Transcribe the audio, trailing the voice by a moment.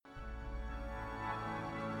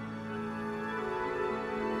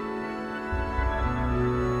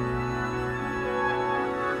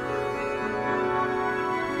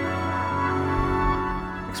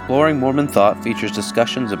Exploring Mormon Thought features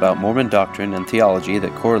discussions about Mormon doctrine and theology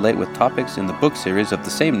that correlate with topics in the book series of the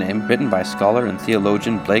same name written by scholar and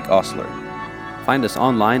theologian Blake Ostler. Find us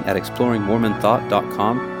online at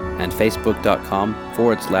exploringmormonthought.com and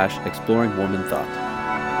facebook.com/exploringmormonthought.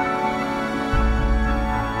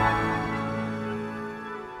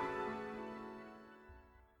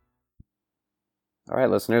 All right,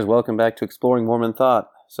 listeners, welcome back to Exploring Mormon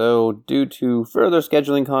Thought. So, due to further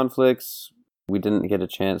scheduling conflicts, we didn't get a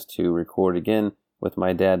chance to record again with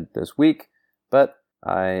my dad this week, but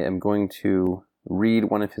I am going to read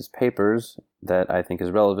one of his papers that I think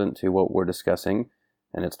is relevant to what we're discussing,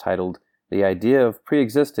 and it's titled, "The Idea of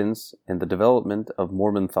Pre-Existence in the Development of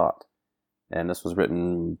Mormon Thought." And this was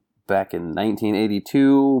written back in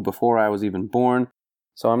 1982, before I was even born,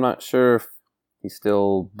 so I'm not sure if he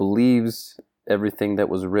still believes everything that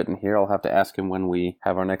was written here. I'll have to ask him when we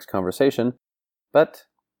have our next conversation. But,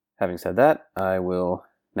 having said that, I will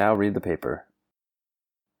now read the paper.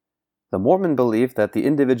 The Mormon belief that the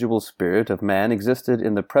individual spirit of man existed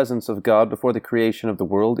in the presence of God before the creation of the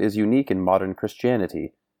world is unique in modern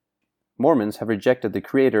Christianity. Mormons have rejected the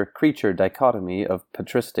creator-creature dichotomy of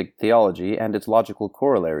patristic theology and its logical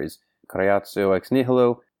corollaries, creatio ex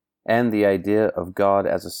nihilo, and the idea of God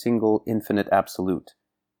as a single, infinite absolute.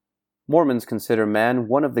 Mormons consider man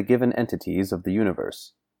one of the given entities of the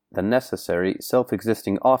universe, the necessary,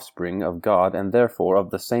 self-existing offspring of God and therefore of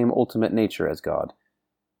the same ultimate nature as God,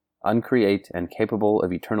 uncreate and capable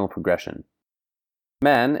of eternal progression.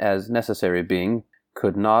 Man, as necessary being,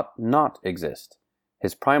 could not exist.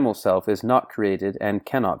 His primal self is not created and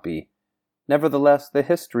cannot be. Nevertheless, the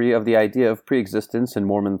history of the idea of pre-existence in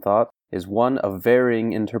Mormon thought is one of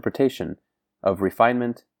varying interpretation, of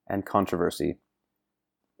refinement and controversy.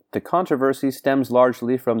 The controversy stems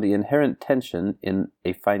largely from the inherent tension in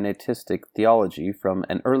a finitistic theology from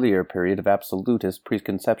an earlier period of absolutist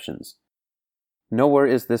preconceptions. Nowhere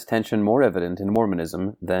is this tension more evident in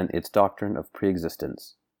Mormonism than its doctrine of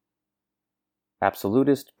preexistence.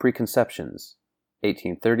 Absolutist Preconceptions,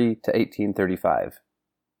 1830 to 1835.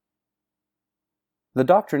 The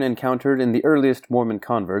doctrine encountered in the earliest Mormon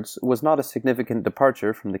converts was not a significant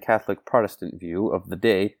departure from the Catholic Protestant view of the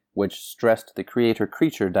day, which stressed the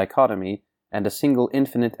creator-creature dichotomy and a single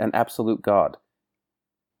infinite and absolute God.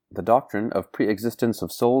 The doctrine of pre-existence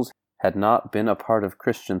of souls had not been a part of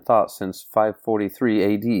Christian thought since 543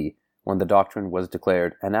 AD, when the doctrine was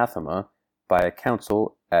declared anathema by a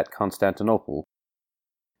council at Constantinople,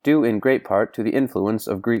 due in great part to the influence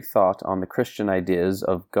of Greek thought on the Christian ideas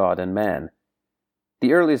of God and man.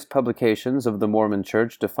 The earliest publications of the Mormon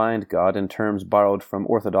Church defined God in terms borrowed from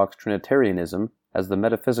Orthodox Trinitarianism as the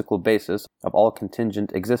metaphysical basis of all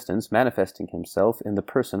contingent existence manifesting himself in the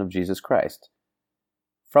person of Jesus Christ.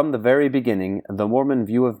 From the very beginning, the Mormon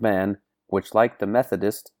view of man, which like the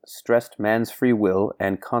Methodist stressed man's free will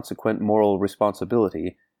and consequent moral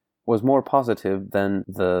responsibility, was more positive than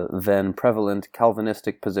the then prevalent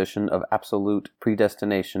Calvinistic position of absolute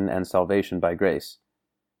predestination and salvation by grace.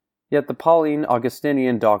 Yet the Pauline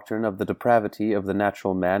Augustinian doctrine of the depravity of the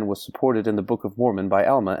natural man was supported in the Book of Mormon by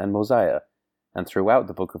Alma and Mosiah, and throughout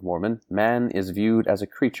the Book of Mormon, man is viewed as a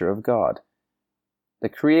creature of God. The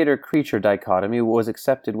creator-creature dichotomy was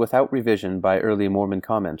accepted without revision by early Mormon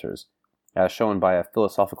commenters, as shown by a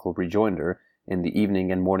philosophical rejoinder in the Evening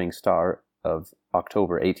and Morning Star of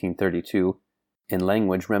October 1832, in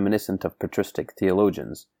language reminiscent of patristic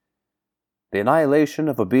theologians. The annihilation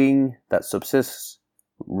of a being that subsists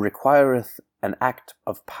requireth an act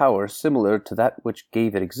of power similar to that which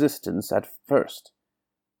gave it existence at first.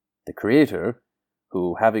 The Creator,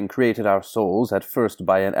 who, having created our souls at first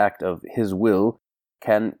by an act of his will,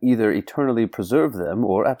 can either eternally preserve them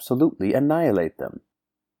or absolutely annihilate them.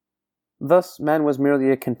 Thus, man was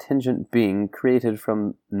merely a contingent being created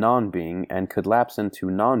from non-being and could lapse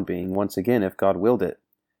into non-being once again if God willed it.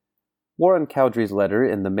 Warren Cowdery's letter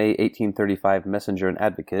in the May 1835 Messenger and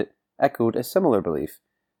Advocate echoed a similar belief.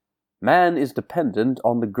 Man is dependent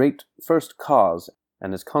on the great first cause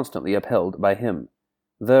and is constantly upheld by him,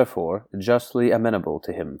 therefore justly amenable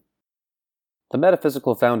to him. The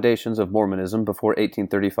metaphysical foundations of Mormonism before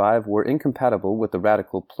 1835 were incompatible with the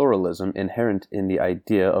radical pluralism inherent in the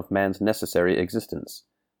idea of man's necessary existence.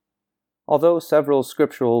 Although several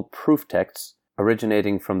scriptural proof texts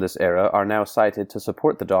originating from this era are now cited to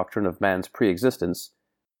support the doctrine of man's pre-existence,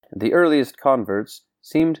 the earliest converts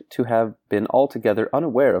seemed to have been altogether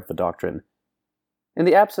unaware of the doctrine. In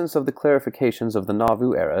the absence of the clarifications of the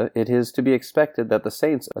Nauvoo era, it is to be expected that the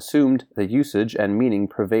saints assumed the usage and meaning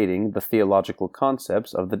pervading the theological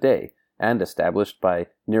concepts of the day, and established by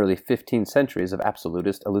nearly 15 centuries of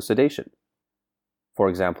absolutist elucidation. For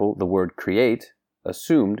example, the word create,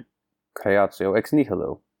 assumed creatio ex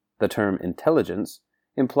nihilo. The term intelligence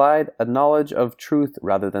implied a knowledge of truth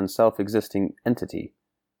rather than self-existing entity.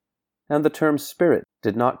 And the term spirit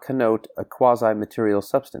did not connote a quasi-material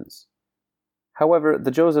substance. However,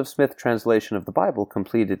 the Joseph Smith translation of the Bible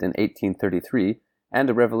completed in 1833 and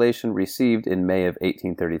a revelation received in May of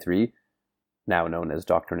 1833, now known as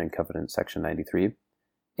Doctrine and Covenants, section 93,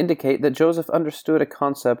 indicate that Joseph understood a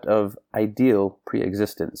concept of ideal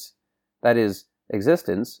pre-existence, that is,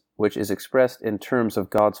 existence which is expressed in terms of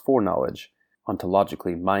God's foreknowledge,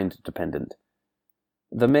 ontologically mind-dependent.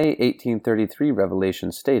 The May 1833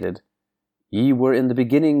 revelation stated, "Ye were in the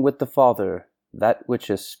beginning with the Father, that which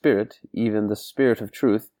is spirit, even the spirit of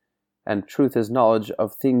truth, and truth is knowledge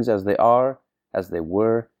of things as they are, as they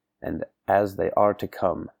were, and as they are to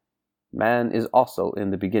come. Man is also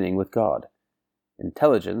in the beginning with God.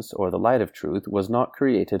 Intelligence, or the light of truth, was not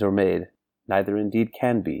created or made, neither indeed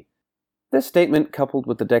can be." This statement, coupled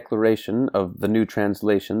with the declaration of the New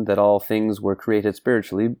Translation that all things were created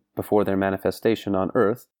spiritually before their manifestation on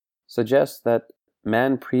earth, suggests that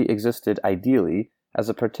man pre-existed ideally as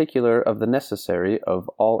a particular of the necessary of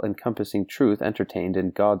all-encompassing truth entertained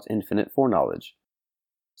in God's infinite foreknowledge.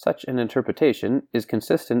 Such an interpretation is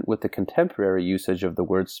consistent with the contemporary usage of the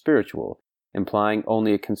word spiritual, implying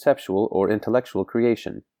only a conceptual or intellectual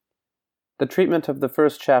creation. The treatment of the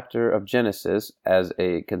first chapter of Genesis as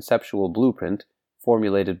a conceptual blueprint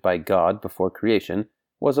formulated by God before creation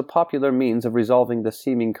was a popular means of resolving the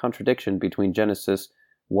seeming contradiction between Genesis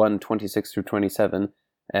 1:26-27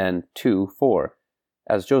 and 2:4,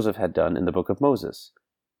 as Joseph had done in the Book of Moses.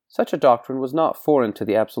 Such a doctrine was not foreign to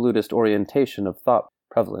the absolutist orientation of thought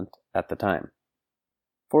prevalent at the time.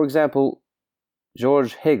 For example,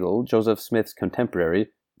 George Hegel, Joseph Smith's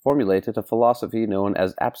contemporary, formulated a philosophy known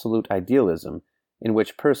as absolute idealism, in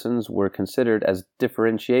which persons were considered as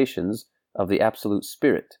differentiations of the absolute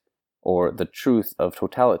spirit, or the truth of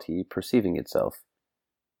totality perceiving itself.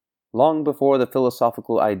 Long before the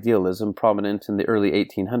philosophical idealism prominent in the early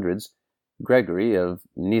 1800s, Gregory of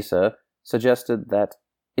Nyssa suggested that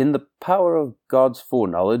in the power of God's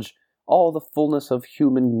foreknowledge, all the fullness of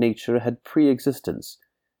human nature had pre-existence,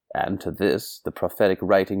 and to this the prophetic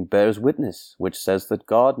writing bears witness, which says that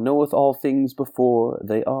God knoweth all things before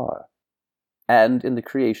they are. And in the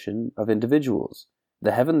creation of individuals,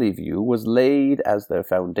 the heavenly view was laid as their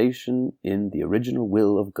foundation in the original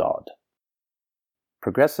will of God.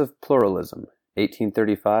 Progressive Pluralism,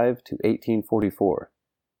 1835 to 1844.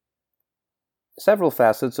 Several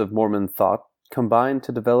facets of Mormon thought combined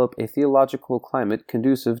to develop a theological climate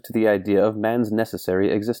conducive to the idea of man's necessary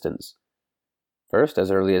existence. First, as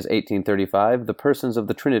early as 1835, the persons of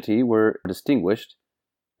the Trinity were distinguished,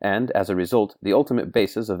 and, as a result, the ultimate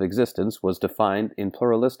basis of existence was defined in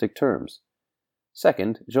pluralistic terms.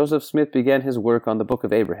 Second, Joseph Smith began his work on the Book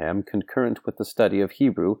of Abraham concurrent with the study of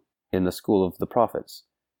Hebrew in the School of the Prophets.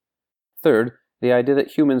 Third, the idea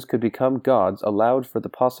that humans could become gods allowed for the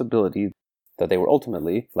possibility that they were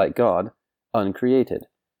ultimately, like God, uncreated.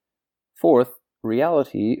 Fourth,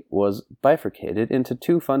 reality was bifurcated into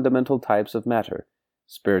two fundamental types of matter: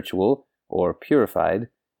 spiritual, or purified,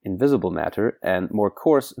 invisible matter, and more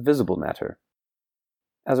coarse, visible matter.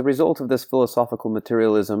 As a result of this philosophical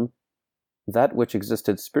materialism, that which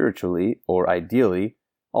existed spiritually, or ideally,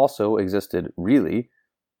 also existed really,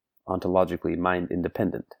 ontologically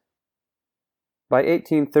mind-independent. By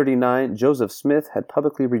 1839, Joseph Smith had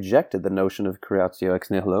publicly rejected the notion of creatio ex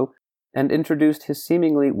nihilo and introduced his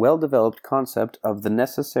seemingly well-developed concept of the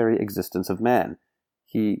necessary existence of man.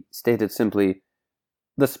 He stated simply,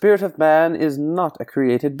 "The spirit of man is not a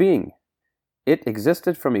created being. It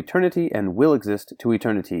existed from eternity and will exist to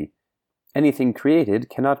eternity. Anything created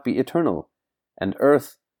cannot be eternal, and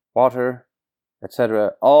earth, water,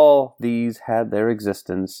 etc., all these had their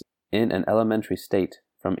existence in an elementary state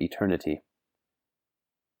from eternity."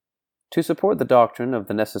 To support the doctrine of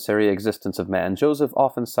the necessary existence of man, Joseph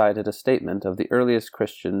often cited a statement of the earliest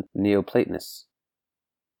Christian Neoplatonists.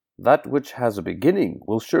 "That which has a beginning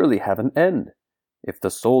will surely have an end. If the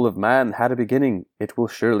soul of man had a beginning, it will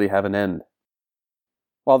surely have an end."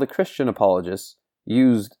 While the Christian apologists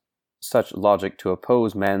used such logic to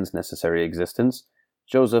oppose man's necessary existence,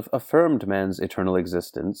 Joseph affirmed man's eternal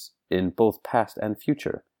existence in both past and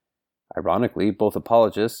future. Ironically, both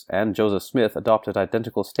apologists and Joseph Smith adopted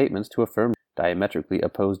identical statements to affirm diametrically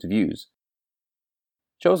opposed views.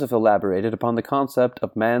 Joseph elaborated upon the concept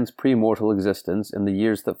of man's premortal existence in the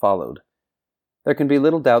years that followed. There can be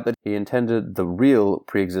little doubt that he intended the real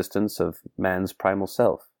preexistence of man's primal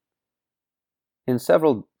self. In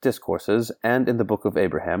several discourses and in the Book of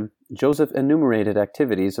Abraham, Joseph enumerated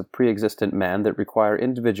activities of pre-existent man that require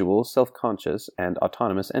individual, self-conscious, and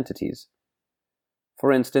autonomous entities.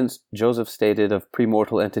 For instance, Joseph stated of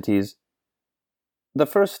premortal entities, "The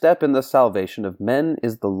first step in the salvation of men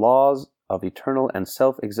is the laws of eternal and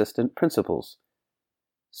self-existent principles.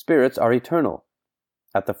 Spirits are eternal.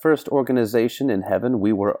 At the first organization in heaven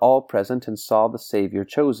we were all present and saw the Savior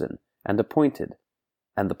chosen and appointed,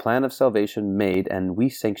 and the plan of salvation made, and we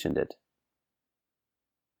sanctioned it."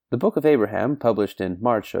 The Book of Abraham, published in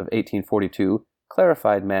March of 1842,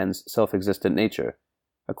 clarified man's self-existent nature.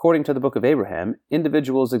 According to the Book of Abraham,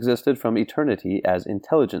 individuals existed from eternity as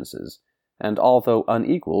intelligences, and although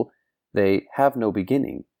unequal, they have no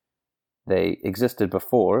beginning. They existed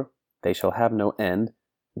before, they shall have no end,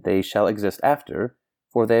 they shall exist after,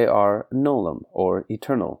 for they are nolum, or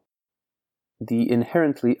eternal. The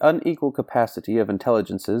inherently unequal capacity of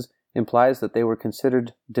intelligences implies that they were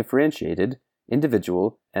considered differentiated,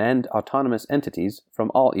 individual, and autonomous entities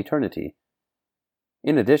from all eternity.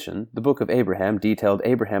 In addition, the Book of Abraham detailed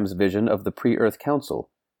Abraham's vision of the pre-earth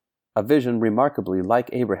council, a vision remarkably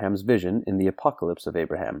like Abraham's vision in the Apocalypse of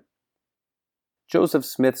Abraham. Joseph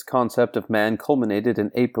Smith's concept of man culminated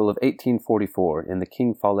in April of 1844 in the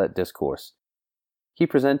King Follett Discourse. He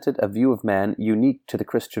presented a view of man unique to the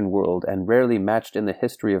Christian world and rarely matched in the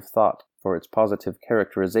history of thought for its positive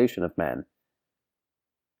characterization of man.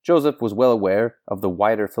 Joseph was well aware of the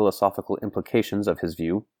wider philosophical implications of his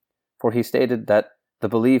view, for he stated that the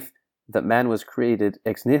belief that man was created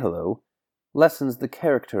ex nihilo lessens the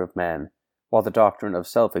character of man, while the doctrine of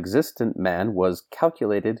self-existent man was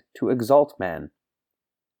calculated to exalt man.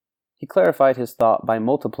 He clarified his thought by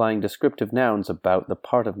multiplying descriptive nouns about the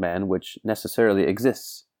part of man which necessarily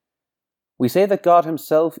exists. "We say that God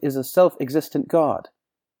himself is a self-existent God.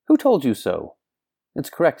 Who told you so? It's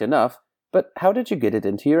correct enough, but how did you get it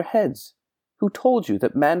into your heads? Who told you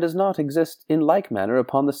that man does not exist in like manner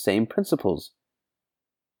upon the same principles?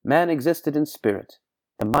 Man existed in spirit.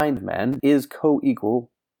 The mind-man is co-equal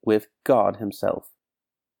with God himself."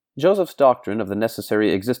 Joseph's doctrine of the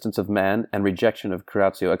necessary existence of man and rejection of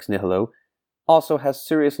creatio ex nihilo also has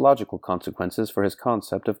serious logical consequences for his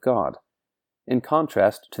concept of God. In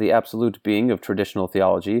contrast to the absolute being of traditional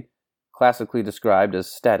theology, classically described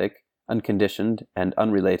as static, unconditioned, and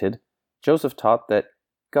unrelated, Joseph taught that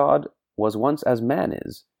God was once as man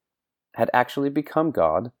is, had actually become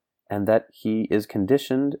God, and that he is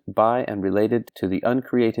conditioned by and related to the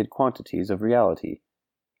uncreated quantities of reality.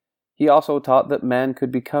 He also taught that man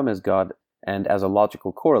could become as God, and as a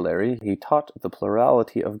logical corollary, he taught the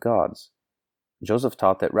plurality of gods. Joseph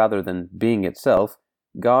taught that rather than being itself,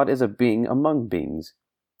 God is a being among beings.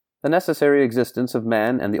 The necessary existence of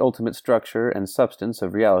man and the ultimate structure and substance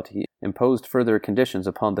of reality imposed further conditions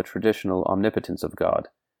upon the traditional omnipotence of God.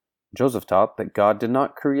 Joseph taught that God did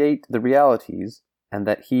not create the realities, and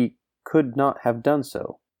that he could not have done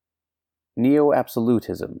so.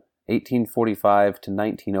 Neo-absolutism, 1845 to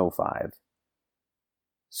 1905.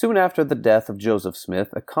 Soon after the death of Joseph Smith,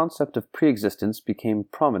 a concept of pre-existence became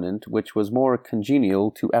prominent which was more congenial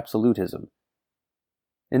to absolutism.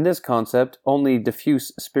 In this concept, only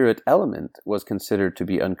diffuse spirit element was considered to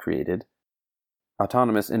be uncreated.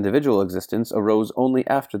 Autonomous individual existence arose only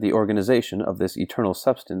after the organization of this eternal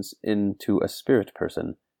substance into a spirit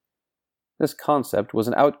person. This concept was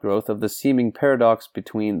an outgrowth of the seeming paradox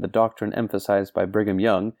between the doctrine emphasized by Brigham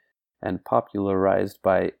Young and popularized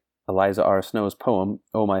by Eliza R. Snow's poem,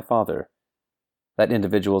 O My Father, that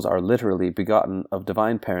individuals are literally begotten of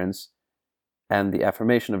divine parents, and the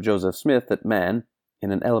affirmation of Joseph Smith that man,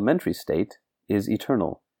 in an elementary state, is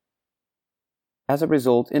eternal. As a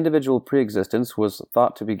result, individual pre-existence was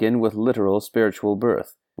thought to begin with literal spiritual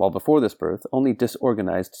birth, while before this birth only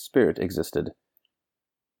disorganized spirit existed.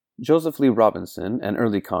 Joseph Lee Robinson, an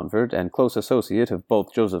early convert and close associate of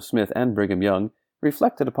both Joseph Smith and Brigham Young,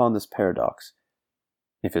 reflected upon this paradox.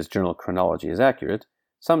 If his journal chronology is accurate,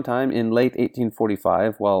 sometime in late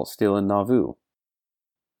 1845 while still in Nauvoo.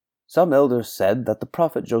 "Some elders said that the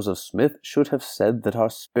prophet Joseph Smith should have said that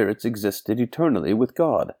our spirits existed eternally with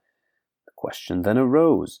God. The question then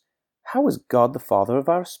arose, how is God the Father of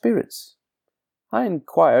our spirits? I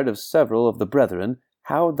inquired of several of the brethren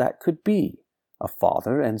how that could be, a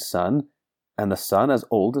father and son, and the son as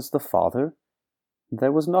old as the father.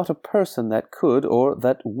 There was not a person that could or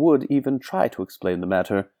that would even try to explain the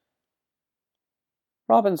matter."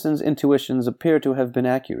 Robinson's intuitions appear to have been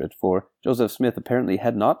accurate, for Joseph Smith apparently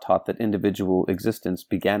had not taught that individual existence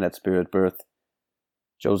began at spirit birth.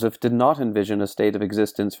 Joseph did not envision a state of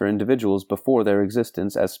existence for individuals before their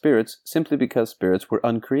existence as spirits simply because spirits were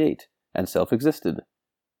uncreate and self-existed.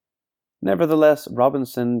 Nevertheless,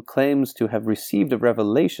 Robinson claims to have received a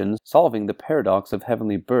revelation solving the paradox of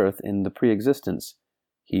heavenly birth in the pre-existence.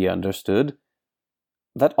 He understood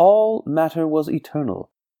that all matter was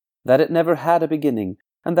eternal, that it never had a beginning,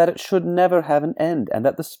 and that it should never have an end, and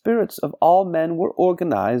that the spirits of all men were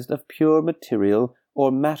organized of pure material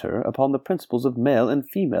or matter upon the principles of male and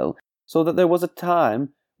female, so that there was a time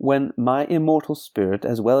when my immortal spirit,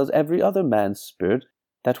 as well as every other man's spirit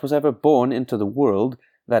that was ever born into the world,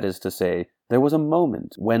 that is to say, there was a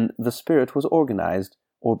moment when the spirit was organized,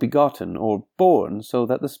 or begotten, or born, so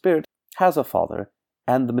that the spirit has a father,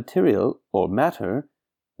 and the material, or matter,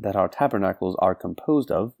 that our tabernacles are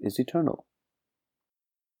composed of, is eternal.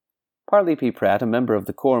 Parley P. Pratt, a member of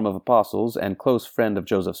the Quorum of Apostles and close friend of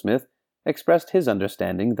Joseph Smith, expressed his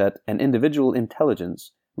understanding that an individual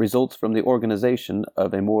intelligence results from the organization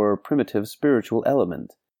of a more primitive spiritual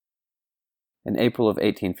element. In April of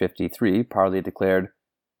 1853, Parley declared,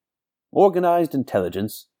 "Organized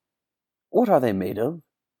intelligence, what are they made of?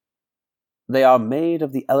 They are made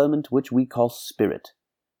of the element which we call spirit.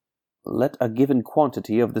 Let a given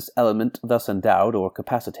quantity of this element thus endowed or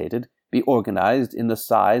capacitated be organized in the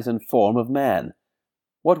size and form of man.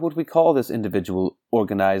 What would we call this individual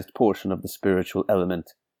organized portion of the spiritual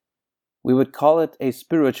element? We would call it a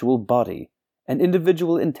spiritual body, an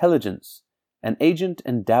individual intelligence, an agent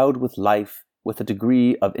endowed with life, with a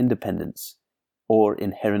degree of independence, or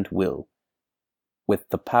inherent will, with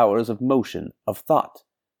the powers of motion, of thought,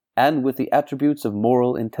 and with the attributes of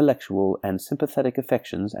moral, intellectual, and sympathetic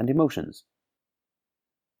affections and emotions."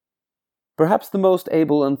 Perhaps the most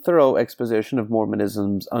able and thorough exposition of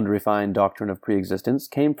Mormonism's unrefined doctrine of preexistence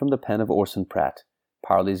came from the pen of Orson Pratt,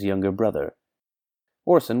 Parley's younger brother.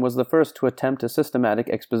 Orson was the first to attempt a systematic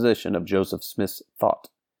exposition of Joseph Smith's thought.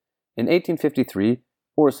 In 1853,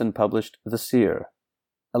 Orson published The Seer,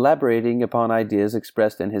 elaborating upon ideas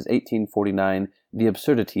expressed in his 1849 The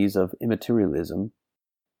Absurdities of Immaterialism,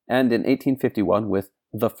 and in 1851 with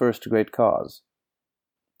The First Great Cause.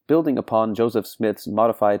 Building upon Joseph Smith's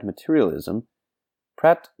modified materialism,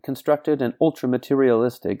 Pratt constructed an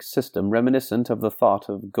ultra-materialistic system reminiscent of the thought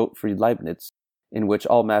of Gottfried Leibniz, in which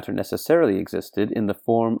all matter necessarily existed in the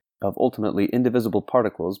form of ultimately indivisible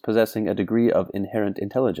particles possessing a degree of inherent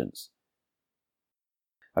intelligence.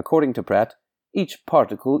 According to Pratt, each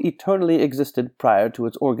particle eternally existed prior to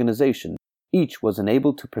its organization, each was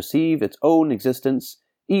enabled to perceive its own existence,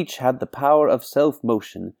 each had the power of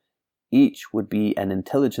self-motion, each would be an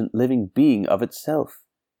intelligent living being of itself.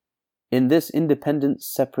 In this independent,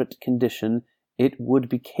 separate condition, it would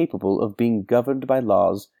be capable of being governed by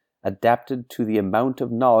laws adapted to the amount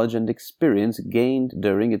of knowledge and experience gained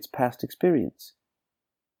during its past experience.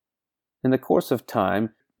 In the course of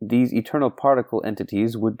time, these eternal particle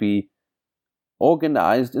entities would be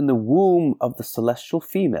organized in the womb of the celestial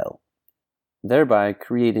female, thereby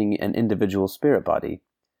creating an individual spirit body.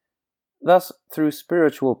 Thus, through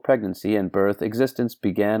spiritual pregnancy and birth, existence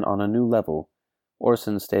began on a new level.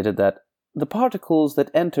 Orson stated that the particles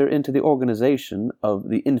that enter into the organization of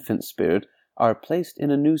the infant spirit are placed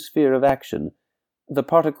in a new sphere of action. The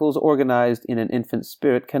particles organized in an infant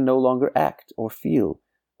spirit can no longer act or feel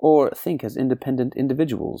or think as independent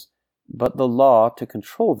individuals, but the law to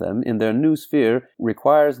control them in their new sphere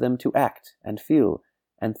requires them to act and feel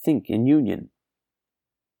and think in union.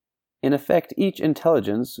 In effect, each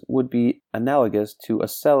intelligence would be analogous to a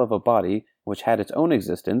cell of a body which had its own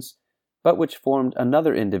existence, but which formed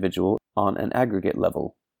another individual on an aggregate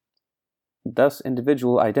level. Thus,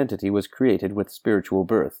 individual identity was created with spiritual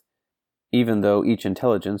birth, even though each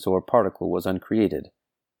intelligence or particle was uncreated.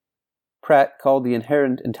 Pratt called the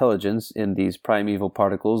inherent intelligence in these primeval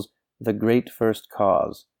particles the Great First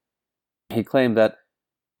Cause. He claimed that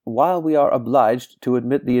while we are obliged to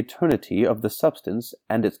admit the eternity of the substance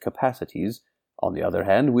and its capacities, on the other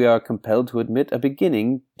hand, we are compelled to admit a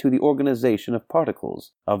beginning to the organization of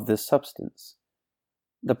particles of this substance.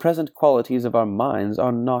 The present qualities of our minds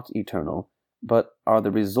are not eternal, but are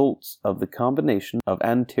the results of the combination of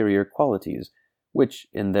anterior qualities, which,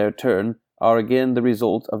 in their turn, are again the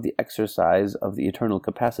result of the exercise of the eternal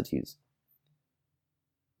capacities.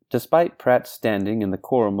 Despite Pratt's standing in the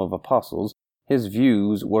Quorum of Apostles, his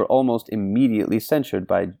views were almost immediately censured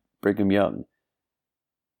by Brigham Young.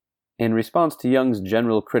 In response to Young's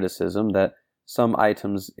general criticism that some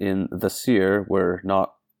items in The Seer were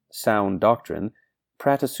not sound doctrine,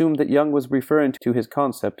 Pratt assumed that Young was referring to his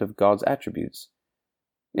concept of God's attributes.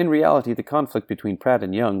 In reality, the conflict between Pratt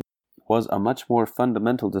and Young was a much more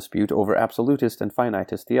fundamental dispute over absolutist and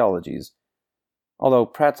finitist theologies. Although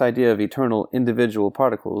Pratt's idea of eternal individual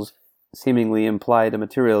particles seemingly implied a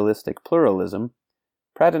materialistic pluralism,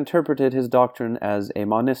 Pratt interpreted his doctrine as a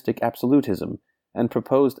monistic absolutism and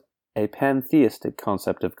proposed a pantheistic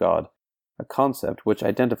concept of God, a concept which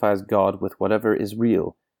identifies God with whatever is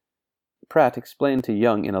real. Pratt explained to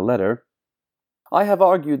Young in a letter, "I have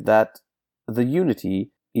argued that the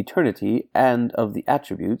unity, eternity, and of the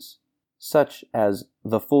attributes, such as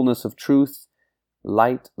the fullness of truth,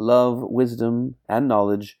 light, love, wisdom, and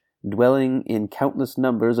knowledge, dwelling in countless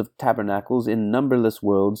numbers of tabernacles in numberless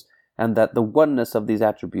worlds, and that the oneness of these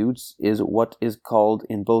attributes is what is called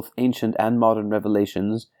in both ancient and modern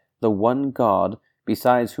revelations the one God,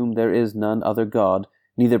 besides whom there is none other God,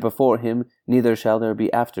 neither before him, neither shall there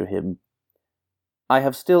be after him. I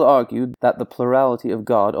have still argued that the plurality of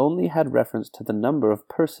God only had reference to the number of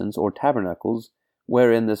persons or tabernacles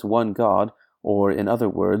wherein this one God, or in other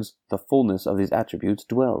words, the fullness of these attributes,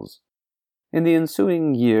 dwells." In the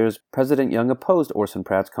ensuing years, President Young opposed Orson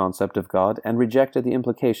Pratt's concept of God and rejected the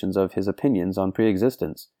implications of his opinions on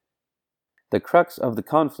preexistence. The crux of the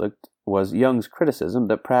conflict was Young's criticism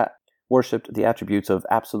that Pratt worshipped the attributes of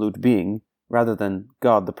absolute being rather than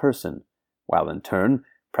God the person, while in turn,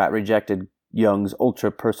 Pratt rejected Young's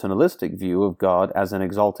ultra-personalistic view of God as an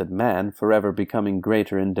exalted man forever becoming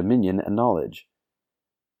greater in dominion and knowledge.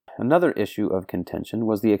 Another issue of contention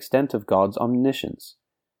was the extent of God's omniscience.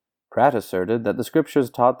 Pratt asserted that the Scriptures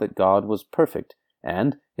taught that God was perfect,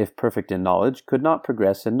 and, if perfect in knowledge, could not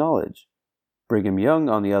progress in knowledge. Brigham Young,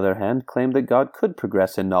 on the other hand, claimed that God could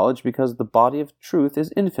progress in knowledge because the body of truth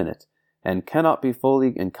is infinite, and cannot be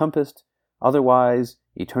fully encompassed, otherwise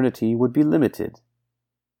eternity would be limited.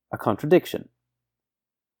 A contradiction.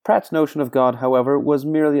 Pratt's notion of God, however, was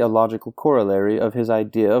merely a logical corollary of his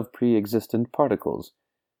idea of pre-existent particles.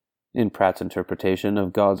 In Pratt's interpretation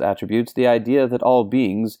of God's attributes, the idea that all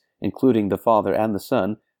beings, including the Father and the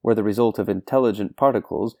Son, were the result of intelligent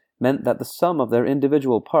particles meant that the sum of their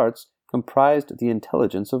individual parts comprised the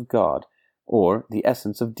intelligence of God, or the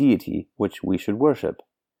essence of deity, which we should worship.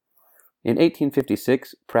 In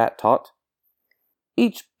 1856, Pratt taught,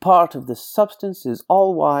 "Each part of the substance is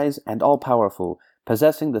all-wise and all-powerful,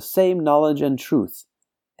 possessing the same knowledge and truth.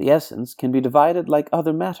 The essence can be divided like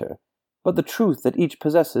other matter, but the truth that each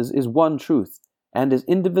possesses is one truth, and is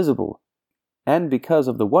indivisible. And because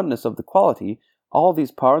of the oneness of the quality, all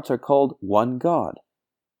these parts are called one God.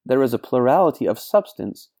 There is a plurality of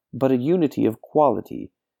substance, but a unity of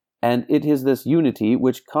quality, and it is this unity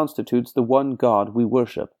which constitutes the one God we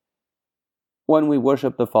worship. When we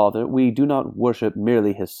worship the Father, we do not worship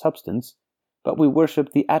merely his substance, but we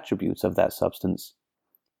worship the attributes of that substance."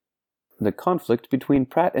 The conflict between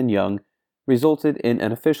Pratt and Young resulted in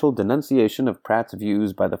an official denunciation of Pratt's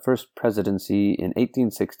views by the First Presidency in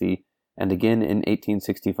 1860 and again in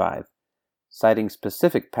 1865. Citing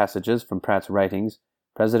specific passages from Pratt's writings,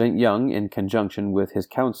 President Young, in conjunction with his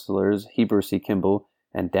counselors Heber C. Kimball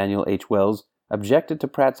and Daniel H. Wells, objected to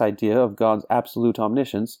Pratt's idea of God's absolute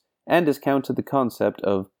omniscience and discounted the concept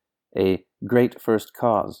of a great first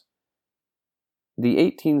cause. The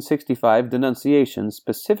 1865 denunciation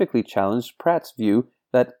specifically challenged Pratt's view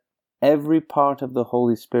that every part of the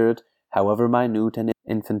Holy Spirit, however minute and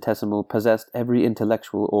infinitesimal, possessed every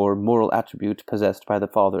intellectual or moral attribute possessed by the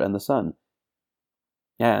Father and the Son,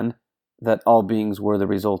 and that all beings were the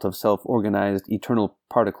result of self-organized eternal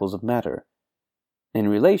particles of matter. In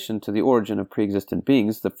relation to the origin of pre-existent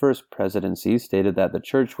beings, the First Presidency stated that the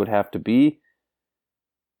Church would have to be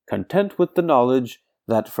content with the knowledge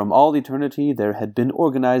that from all eternity there had been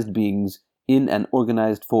organized beings in an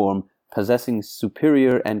organized form, possessing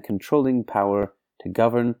superior and controlling power to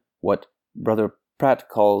govern what Brother Pratt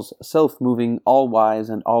calls self-moving, all-wise,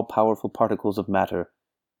 and all-powerful particles of matter,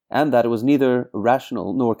 and that it was neither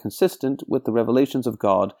rational nor consistent with the revelations of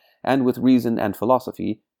God and with reason and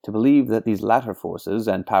philosophy to believe that these latter forces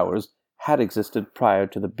and powers had existed prior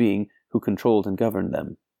to the being who controlled and governed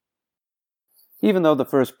them. Even though the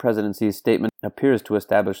First Presidency's statement appears to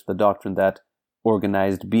establish the doctrine that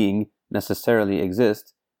organized being necessarily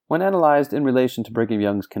exists, when analyzed in relation to Brigham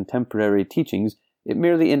Young's contemporary teachings, it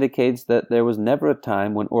merely indicates that there was never a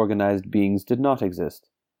time when organized beings did not exist.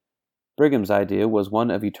 Brigham's idea was one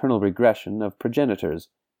of eternal regression of progenitors,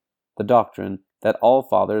 the doctrine that all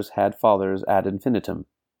fathers had fathers ad infinitum.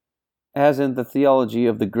 As in the theology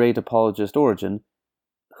of the great apologist Origen,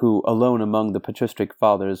 who alone among the patristic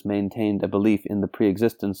fathers maintained a belief in the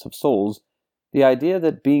pre-existence of souls, the idea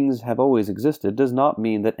that beings have always existed does not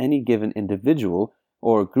mean that any given individual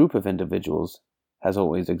or group of individuals has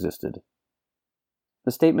always existed.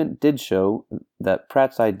 The statement did show that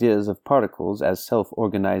Pratt's ideas of particles as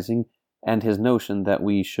self-organizing and his notion that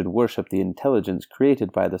we should worship the intelligence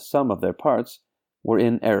created by the sum of their parts were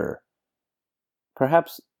in error.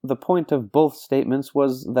 Perhaps the point of both statements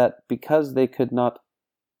was that because they could not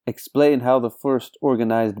explain how the first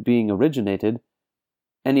organized being originated,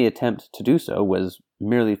 any attempt to do so was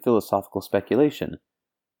merely philosophical speculation.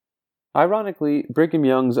 Ironically, Brigham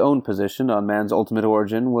Young's own position on man's ultimate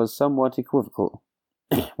origin was somewhat equivocal.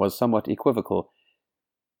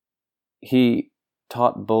 He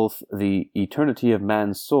taught both the eternity of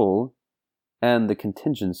man's soul and the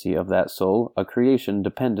contingency of that soul, a creation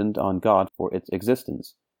dependent on God for its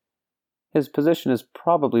existence. His position is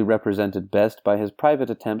probably represented best by his private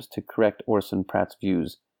attempts to correct Orson Pratt's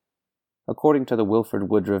views. According to the Wilford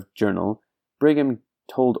Woodruff Journal, Brigham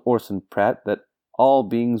told Orson Pratt that all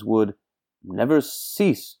beings would never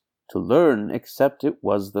cease to learn except it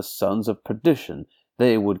was the sons of perdition.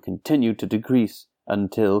 They would continue to decrease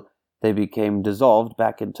until they became dissolved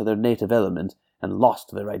back into their native element and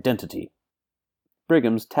lost their identity.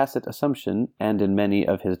 Brigham's tacit assumption, and in many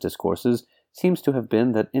of his discourses, seems to have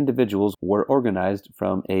been that individuals were organized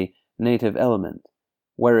from a native element,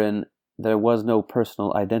 wherein there was no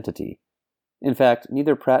personal identity. In fact,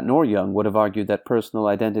 neither Pratt nor Young would have argued that personal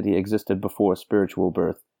identity existed before spiritual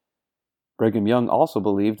birth. Brigham Young also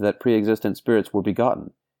believed that pre-existent spirits were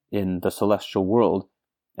begotten in the celestial world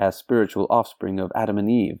as spiritual offspring of Adam and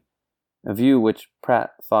Eve, a view which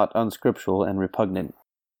Pratt thought unscriptural and repugnant.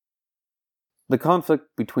 The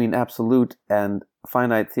conflict between absolute and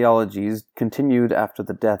finite theologies continued after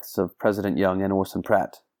the deaths of President Young and Orson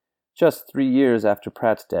Pratt. Just 3 years after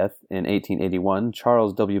Pratt's death, in 1881,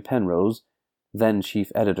 Charles W. Penrose, then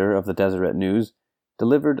chief editor of the Deseret News,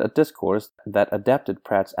 delivered a discourse that adapted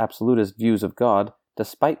Pratt's absolutist views of God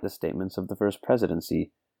despite the statements of the first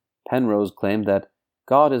presidency. Penrose claimed that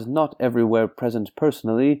God is not everywhere present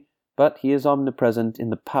personally, but he is omnipresent in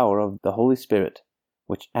the power of the Holy Spirit,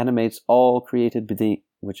 which animates all created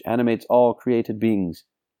beings.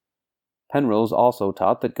 Penrose also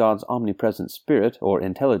taught that God's omnipresent spirit, or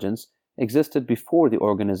intelligence, existed before the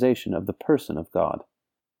organization of the person of God.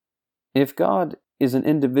 If God is an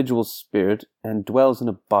individual spirit and dwells in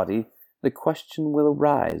a body, the question will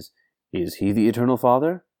arise, is he the Eternal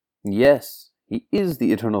Father? Yes, he is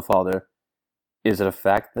the Eternal Father. Is it a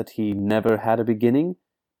fact that he never had a beginning?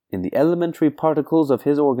 In the elementary particles of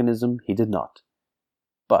his organism, he did not.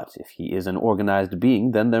 But if he is an organized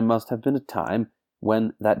being, then there must have been a time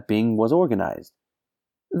when that being was organized.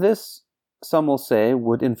 This, some will say,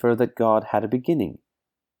 would infer that God had a beginning.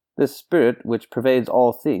 This Spirit which pervades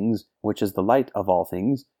all things, which is the light of all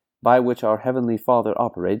things, by which our Heavenly Father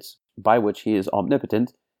operates, by which he is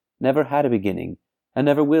omnipotent, never had a beginning, and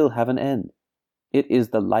never will have an end. It is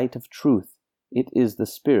the light of truth. It is the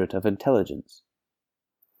spirit of intelligence.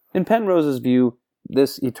 In Penrose's view,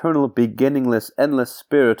 this eternal, beginningless, endless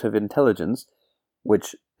spirit of intelligence,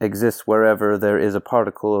 which exists wherever there is a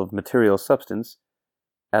particle of material substance,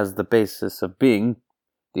 as the basis of being,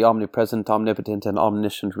 the omnipresent, omnipotent, and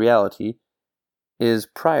omniscient reality, is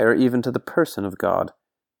prior even to the person of God.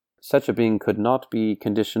 Such a being could not be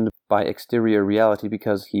conditioned by exterior reality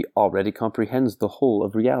because he already comprehends the whole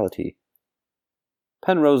of reality.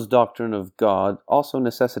 Penrose's doctrine of God also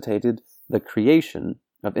necessitated the creation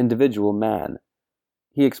of individual man.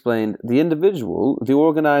 He explained, the individual, the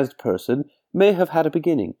organized person, may have had a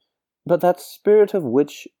beginning, but that spirit of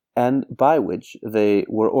which and by which they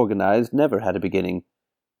were organized never had a beginning.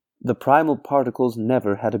 The primal particles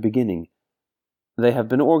never had a beginning. They have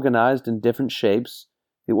been organized in different shapes.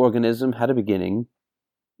 The organism had a beginning,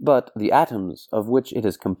 but the atoms of which it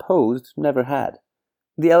is composed never had.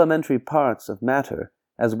 The elementary parts of matter,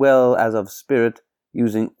 as well as of spirit,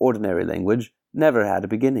 using ordinary language, never had a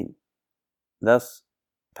beginning. Thus,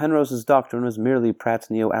 Penrose's doctrine was merely Pratt's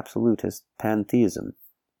neo-absolutist pantheism.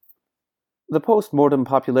 The post-mortem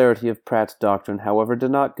popularity of Pratt's doctrine, however,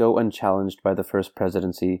 did not go unchallenged by the first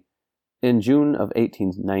presidency. In June of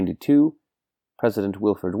 1892, President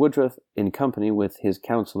Wilford Woodruff, in company with his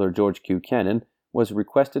counselor George Q. Cannon, was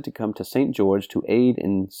requested to come to St. George to aid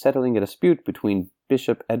in settling a dispute between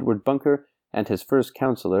Bishop Edward Bunker and his first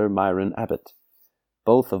counselor Myron Abbott,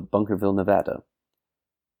 both of Bunkerville, Nevada.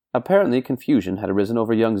 Apparently, confusion had arisen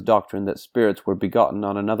over Young's doctrine that spirits were begotten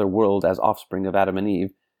on another world as offspring of Adam and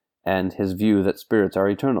Eve, and his view that spirits are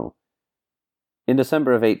eternal. In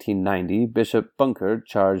December of 1890, Bishop Bunker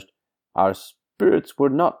charged, "Our spirits were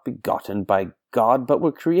not begotten by God, but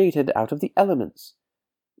were created out of the elements,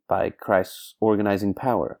 by Christ's organizing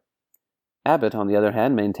power." Abbott, on the other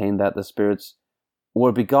hand, maintained that the spirits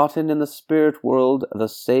were begotten in the spirit world the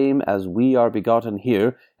same as we are begotten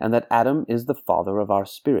here, and that Adam is the father of our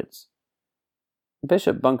spirits.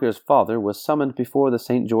 Bishop Bunker's father was summoned before the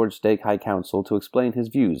St. George Stake High Council to explain his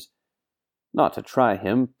views. not to try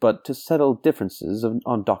him, but to settle differences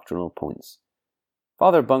on doctrinal points.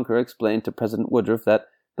 Father Bunker explained to President Woodruff that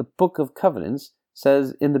the Book of Covenants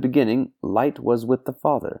says in the beginning, light was with the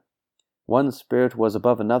Father. One Spirit was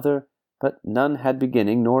above another, but none had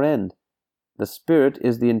beginning nor end. The Spirit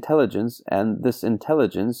is the intelligence, and this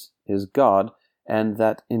intelligence is God, and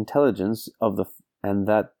that intelligence of the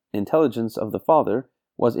Father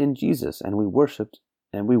was in Jesus, and we worshipped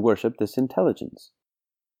this intelligence.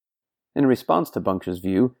 In response to Bunker's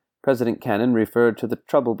view, President Cannon referred to the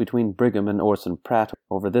trouble between Brigham and Orson Pratt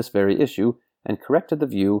over this very issue, and corrected the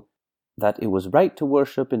view that it was right to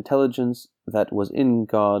worship intelligence that was in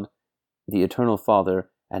God, the Eternal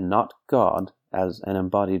Father, and not God as an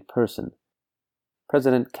embodied person.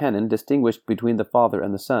 President Cannon distinguished between the Father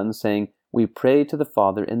and the Son, saying, "We pray to the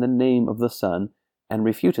Father in the name of the Son," and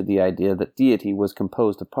refuted the idea that deity was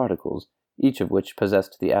composed of particles, each of which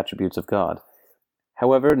possessed the attributes of God.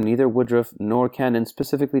 However, neither Woodruff nor Cannon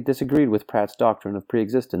specifically disagreed with Pratt's doctrine of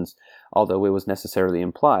preexistence, although it was necessarily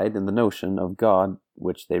implied in the notion of God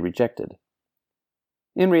which they rejected.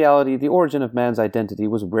 In reality, the origin of man's identity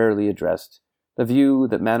was rarely addressed. The view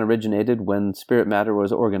that man originated when spirit matter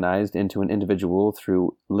was organized into an individual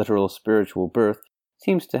through literal spiritual birth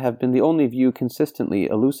seems to have been the only view consistently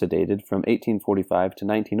elucidated from 1845 to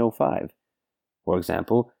 1905. For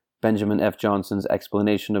example, Benjamin F. Johnson's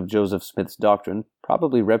explanation of Joseph Smith's doctrine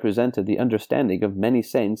probably represented the understanding of many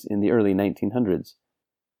saints in the early 1900s.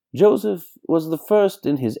 Joseph was the first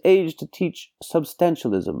in his age to teach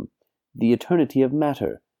substantialism, the eternity of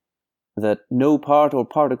matter, that no part or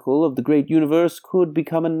particle of the great universe could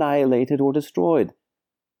become annihilated or destroyed,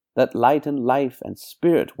 that light and life and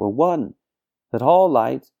spirit were one, that all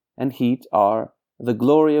light and heat are the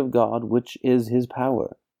glory of God, which is his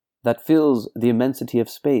power, that fills the immensity of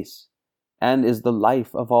space, and is the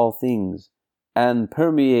life of all things, and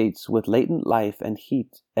permeates with latent life and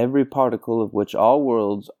heat every particle of which all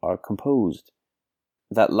worlds are composed,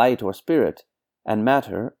 that light or spirit and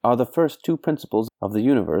matter are the first two principles of the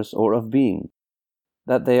universe or of being,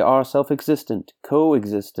 that they are self-existent,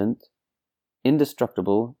 co-existent,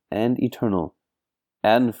 indestructible, and eternal,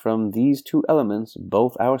 and from these two elements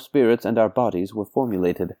both our spirits and our bodies were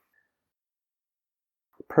formulated.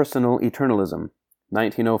 Personal Eternalism,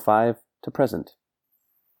 1905 to present.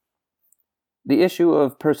 The issue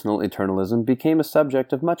of personal eternalism became a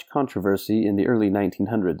subject of much controversy in the early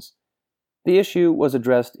 1900s. The issue was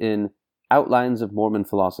addressed in Outlines of Mormon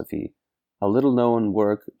Philosophy, a little-known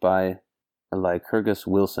work by Lycurgus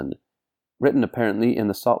Wilson, written apparently in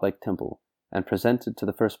the Salt Lake Temple, and presented to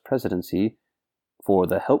the First Presidency for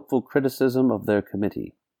the helpful criticism of their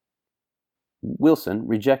committee. Wilson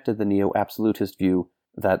rejected the neo-absolutist view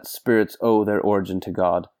that spirits owe their origin to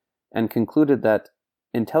God, and concluded that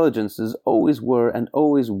intelligences always were and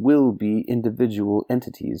always will be individual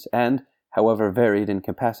entities, and, however varied in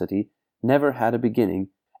capacity, never had a beginning,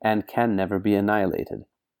 and can never be annihilated.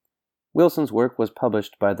 Wilson's work was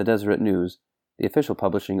published by the Deseret News, the official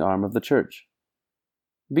publishing arm of the Church.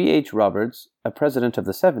 B. H. Roberts, a president of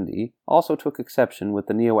the 70, also took exception with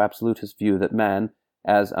the neo-absolutist view that man,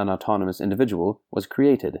 as an autonomous individual, was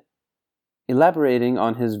created. Elaborating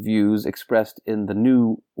on his views expressed in the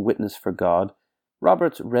New Witness for God,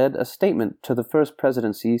 Roberts read a statement to the First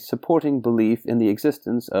Presidency supporting belief in the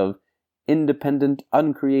existence of independent,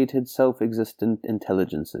 uncreated, self-existent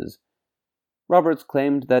intelligences. Roberts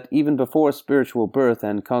claimed that even before spiritual birth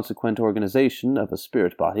and consequent organization of a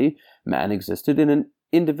spirit body, man existed in an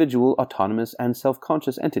individual, autonomous, and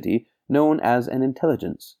self-conscious entity known as an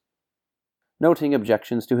intelligence. Noting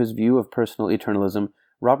objections to his view of personal eternalism,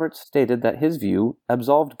 Roberts stated that his view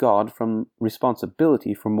absolved God from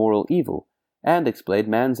responsibility for moral evil, and explained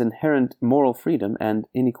man's inherent moral freedom and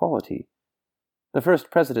inequality. The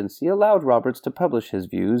First Presidency allowed Roberts to publish his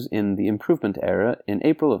views in the Improvement Era in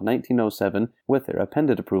April of 1907 with their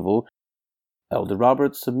appended approval. Elder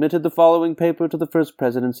Roberts submitted the following paper to the First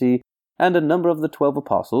Presidency, and a number of the 12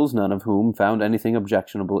 apostles, none of whom found anything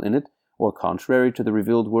objectionable in it or contrary to the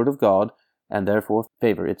revealed Word of God, and therefore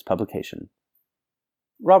favor its publication.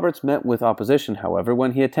 Roberts met with opposition, however,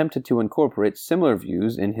 when he attempted to incorporate similar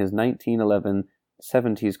views in his 1911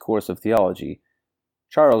 70s course of theology.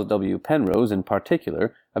 Charles W. Penrose, in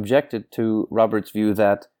particular, objected to Roberts' view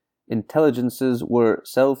that intelligences were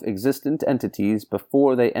self-existent entities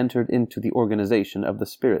before they entered into the organization of the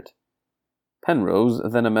Spirit. Penrose,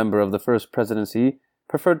 then a member of the First Presidency,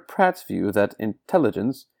 preferred Pratt's view that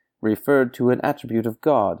intelligence referred to an attribute of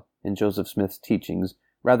God in Joseph Smith's teachings,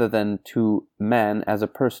 rather than to man as a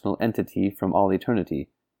personal entity from all eternity.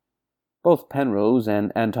 Both Penrose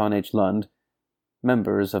and Anton H. Lund,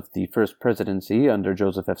 members of the First Presidency under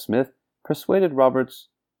Joseph F. Smith, persuaded Roberts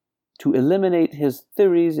to eliminate his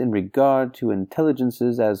theories in regard to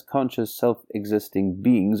intelligences as conscious self-existing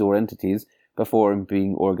beings or entities before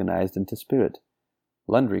being organized into spirit.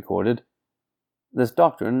 Lund recorded, "This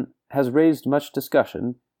doctrine has raised much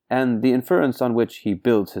discussion, and the inference on which he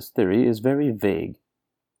builds his theory is very vague.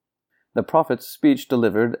 The prophet's speech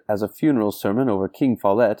delivered as a funeral sermon over King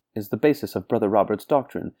Follett is the basis of Brother Roberts'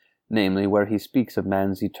 doctrine, namely where he speaks of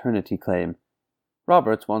man's eternity claim.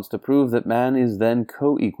 Roberts wants to prove that man is then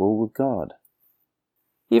co-equal with God."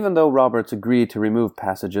 Even though Roberts agreed to remove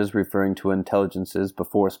passages referring to intelligences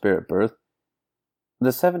before spirit birth,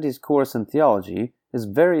 the 70s course in theology is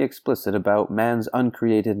very explicit about man's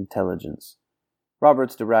uncreated intelligence.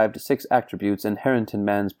 Roberts derived 6 attributes inherent in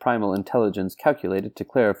man's primal intelligence calculated to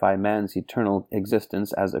clarify man's eternal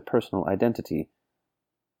existence as a personal identity.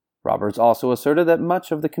 Roberts also asserted that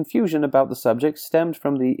much of the confusion about the subject stemmed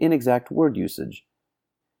from the inexact word usage.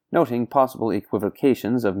 Noting possible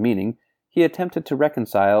equivocations of meaning, he attempted to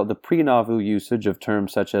reconcile the pre-Nauvoo usage of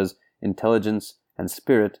terms such as intelligence and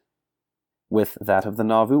spirit with that of the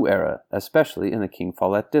Nauvoo era, especially in the King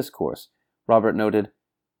Follett discourse. Robert noted,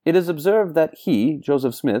 "It is observed that he,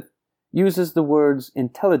 Joseph Smith, uses the words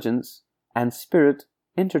intelligence and spirit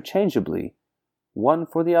interchangeably, one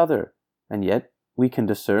for the other, and yet we can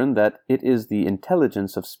discern that it is the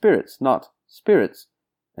intelligence of spirits, not spirits,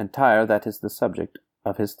 entire that is the subject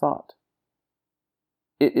of his thought.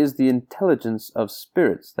 It is the intelligence of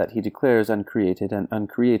spirits that he declares uncreated and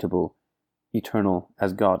uncreatable, eternal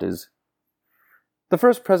as God is." The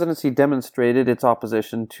First Presidency demonstrated its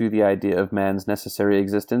opposition to the idea of man's necessary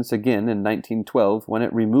existence again in 1912 when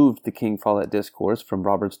it removed the King Follett Discourse from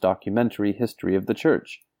Roberts' documentary History of the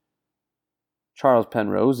Church. Charles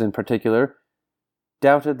Penrose, in particular,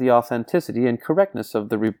 doubted the authenticity and correctness of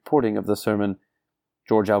the reporting of the sermon.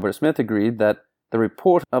 George Albert Smith agreed that the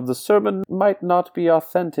report of the sermon might not be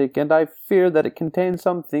authentic, and I fear that it contains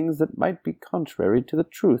some things that might be contrary to the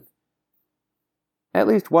truth. At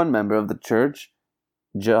least one member of the church,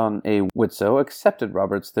 John A. Widtsoe, accepted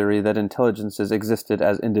Roberts' theory that intelligences existed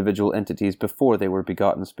as individual entities before they were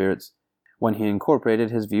begotten spirits, when he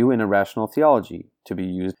incorporated his view in Irrational Theology, to be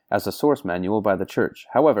used as a source manual by the church.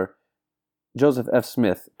 However, Joseph F.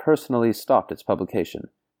 Smith personally stopped its publication.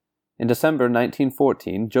 In December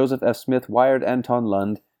 1914, Joseph F. Smith wired Anton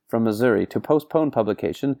Lund from Missouri to postpone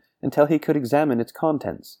publication until he could examine its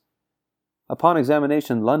contents. Upon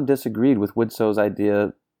examination, Lund disagreed with Widtsoe's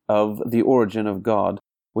idea of the origin of God,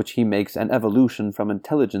 which he makes an evolution from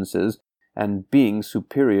intelligences, and being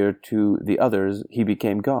superior to the others, he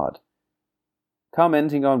became God.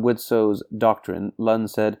 Commenting on Widtsoe's doctrine, Lund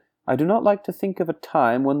said, "I do not like to think of a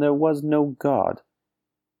time when there was no God."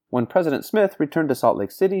 When President Smith returned to Salt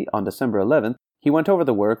Lake City on December 11th, he went over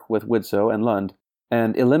the work with Widtsoe and Lund,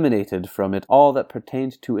 and eliminated from it all that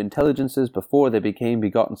pertained to intelligences before they became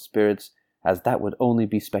begotten spirits, as that would only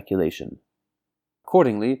be speculation.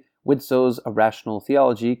 Accordingly, Widtsoe's Irrational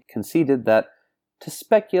Theology conceded that to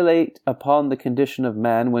speculate upon the condition of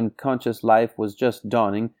man when conscious life was just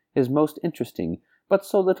dawning is most interesting, but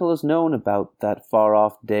so little is known about that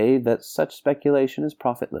far-off day that such speculation is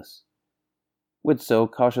profitless.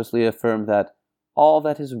 Widtsoe cautiously affirmed that all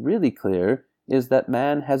that is really clear is that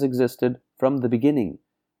man has existed from the beginning,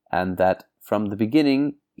 and that from the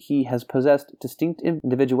beginning he has possessed distinct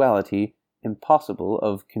individuality impossible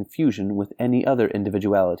of confusion with any other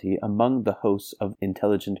individuality among the hosts of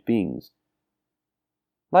intelligent beings.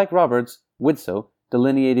 Like Roberts, Widtsoe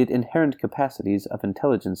delineated inherent capacities of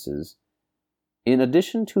intelligences. In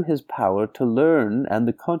addition to his power to learn and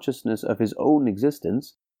the consciousness of his own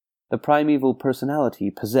existence, the primeval personality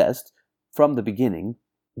possessed, from the beginning,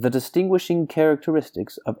 the distinguishing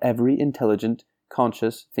characteristics of every intelligent,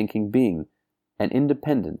 conscious, thinking being, an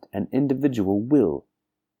independent and individual will.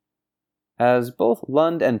 As both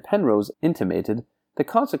Lund and Penrose intimated, the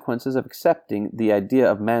consequences of accepting the idea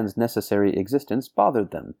of man's necessary existence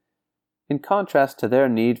bothered them. In contrast to their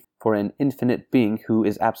need for an infinite being who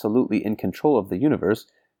is absolutely in control of the universe,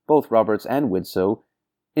 both Roberts and Widtsoe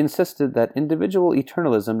insisted that individual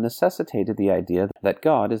eternalism necessitated the idea that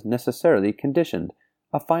God is necessarily conditioned,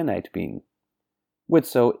 a finite being.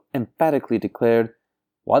 Widtsoe emphatically declared,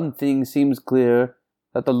 "One thing seems clear,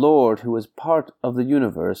 that the Lord who is part of the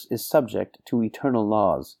universe is subject to eternal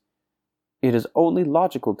laws. It is only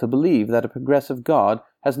logical to believe that a progressive God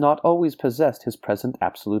has not always possessed his present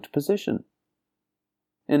absolute position."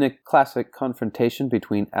 In a classic confrontation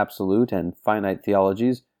between absolute and finite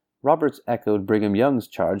theologies, Roberts echoed Brigham Young's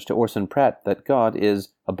charge to Orson Pratt that God is,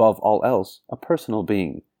 above all else, a personal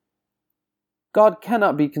being. "God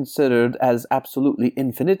cannot be considered as absolutely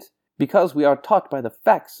infinite, because we are taught by the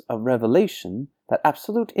facts of revelation that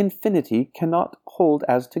absolute infinity cannot hold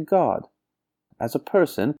as to God. As a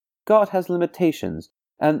person, God has limitations,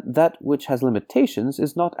 and that which has limitations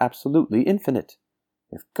is not absolutely infinite.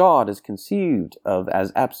 If God is conceived of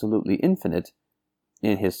as absolutely infinite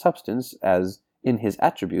in his substance as in his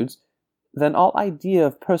attributes, then all idea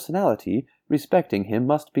of personality respecting him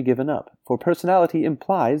must be given up, for personality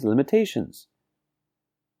implies limitations.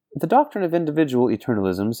 The doctrine of individual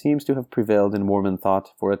eternalism seems to have prevailed in Mormon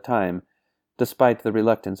thought for a time, despite the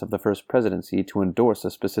reluctance of the First Presidency to endorse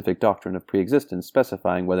a specific doctrine of preexistence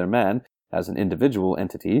specifying whether man, as an individual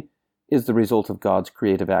entity, is the result of God's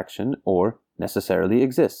creative action or necessarily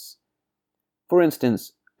exists. For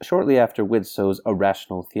instance, shortly after Widsow's A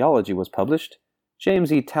Rational Theology was published,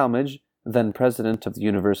 James E. Talmage, then president of the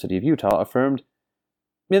University of Utah, affirmed,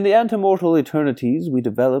 "In the antemortal eternities we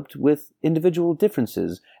developed with individual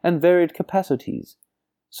differences and varied capacities.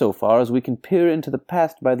 So far as we can peer into the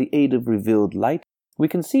past by the aid of revealed light, we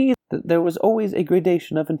can see that there was always a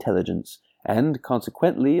gradation of intelligence, and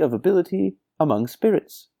consequently of ability, among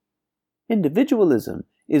spirits. Individualism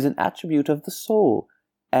is an attribute of the soul,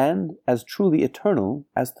 and as truly eternal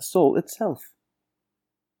as the soul itself."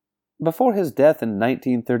 Before his death in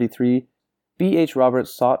 1933, B. H.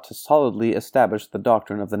 Roberts sought to solidly establish the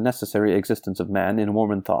doctrine of the necessary existence of man in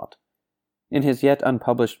Mormon thought. In his yet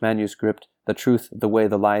unpublished manuscript, The Truth, the Way,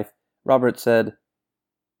 the Life, Roberts said,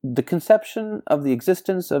 "The conception of the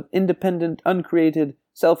existence of independent, uncreated,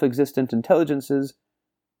 self-existent intelligences,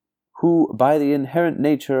 who by the inherent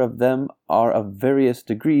nature of them are of various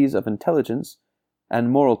degrees of intelligence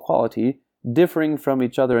and moral quality, differing from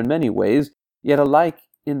each other in many ways, yet alike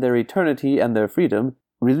in their eternity and their freedom,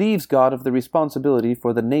 relieves God of the responsibility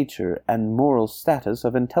for the nature and moral status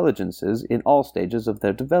of intelligences in all stages of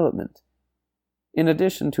their development. In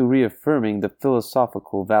addition to reaffirming the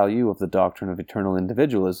philosophical value of the doctrine of eternal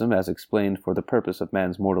individualism as explained for the purpose of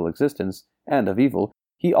man's mortal existence and of evil,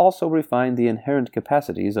 he also refined the inherent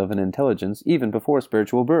capacities of an intelligence even before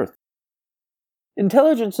spiritual birth.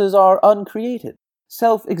 Intelligences are uncreated,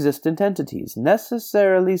 self-existent entities,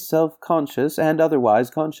 necessarily self-conscious and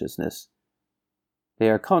otherwise consciousness. They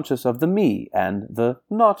are conscious of the me and the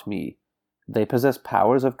not me. They possess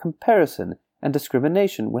powers of comparison and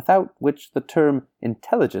discrimination without which the term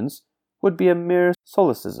intelligence would be a mere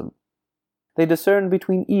solecism. They discern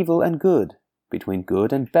between evil and good, between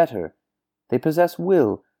good and better. They possess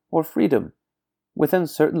will or freedom, within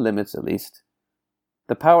certain limits at least.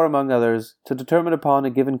 The power, among others, to determine upon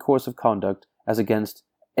a given course of conduct as against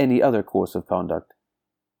any other course of conduct.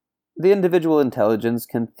 The individual intelligence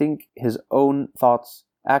can think his own thoughts,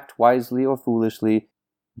 act wisely or foolishly,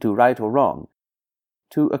 do right or wrong.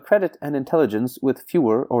 To accredit an intelligence with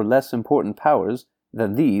fewer or less important powers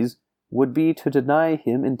than these would be to deny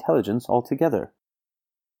him intelligence altogether."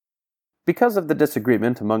 Because of the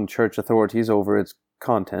disagreement among church authorities over its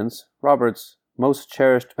contents, Roberts' most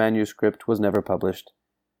cherished manuscript was never published.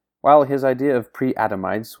 While his idea of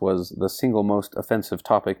pre-Adamites was the single most offensive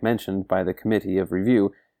topic mentioned by the Committee of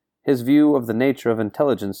Review, his view of the nature of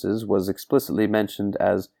intelligences was explicitly mentioned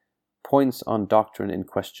as points on doctrine in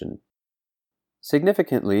question.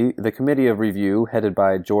 Significantly, the Committee of Review, headed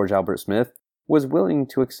by George Albert Smith, was willing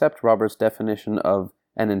to accept Roberts' definition of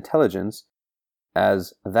an intelligence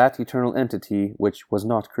as that eternal entity which was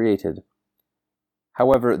not created.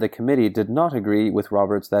 However, the committee did not agree with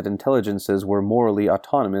Roberts that intelligences were morally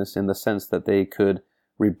autonomous in the sense that they could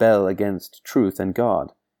rebel against truth and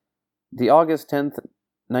God. The August 10,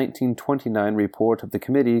 1929 report of the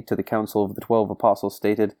committee to the Council of the 12 Apostles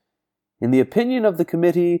stated, "In the opinion of the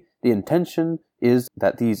committee, the intention is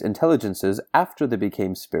that these intelligences, after they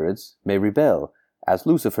became spirits, may rebel, as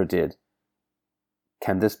Lucifer did.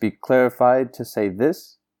 Can this be clarified to say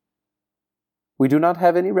this? We do not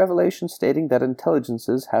have any revelation stating that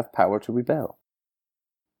intelligences have power to rebel."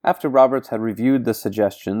 After Roberts had reviewed the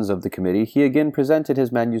suggestions of the committee, he again presented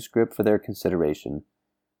his manuscript for their consideration.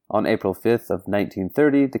 On April 5th of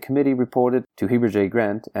 1930, the committee reported to Heber J.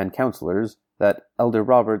 Grant and counselors that Elder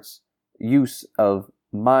Roberts' use of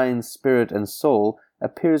mind, spirit, and soul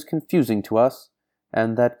appears confusing to us,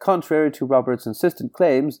 and that contrary to Roberts' insistent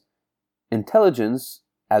claims, intelligence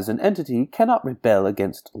as an entity cannot rebel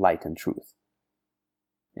against light and truth.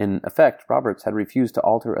 In effect, Roberts had refused to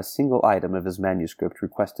alter a single item of his manuscript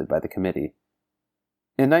requested by the committee.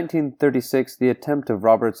 In 1936, the attempt of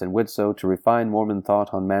Roberts and Widsoe to refine Mormon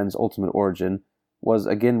thought on man's ultimate origin was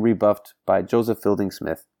again rebuffed by Joseph Fielding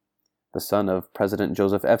Smith, the son of President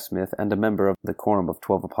Joseph F. Smith and a member of the Quorum of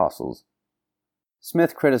 12 Apostles.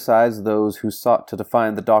 Smith criticized those who sought to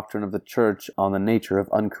define the doctrine of the Church on the nature of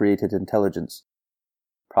uncreated intelligence.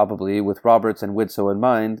 Probably with Roberts and Widtsoe in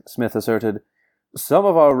mind, Smith asserted, "Some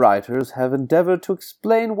of our writers have endeavored to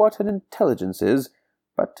explain what an intelligence is,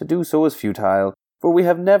 but to do so is futile, for we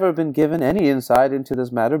have never been given any insight into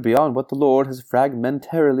this matter beyond what the Lord has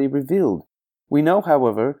fragmentarily revealed. We know,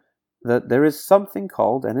 however, that there is something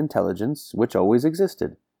called an intelligence which always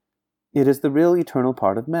existed. It is the real eternal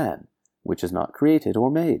part of man, which is not created or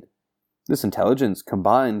made. This intelligence,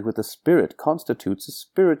 combined with the spirit, constitutes a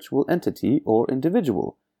spiritual entity or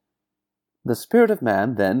individual. The spirit of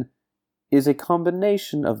man, then, is a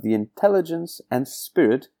combination of the intelligence and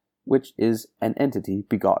spirit, which is an entity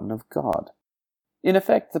begotten of God." In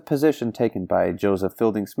effect, the position taken by Joseph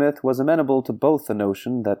Fielding Smith was amenable to both the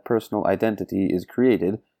notion that personal identity is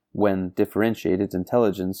created when differentiated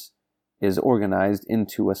intelligence is organized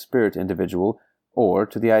into a spirit individual, or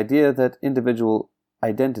to the idea that individual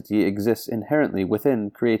identity exists inherently within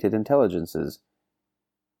created intelligences.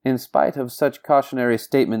 In spite of such cautionary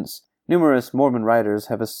statements, numerous Mormon writers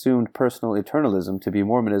have assumed personal eternalism to be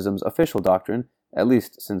Mormonism's official doctrine, at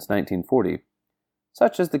least since 1940.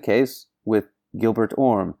 Such is the case with Gilbert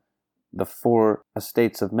Orme, The Four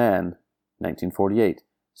Estates of Man, 1948,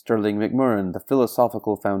 Sterling McMurrin, The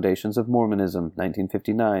Philosophical Foundations of Mormonism,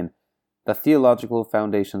 1959, The Theological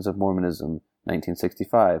Foundations of Mormonism,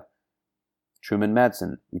 1965, Truman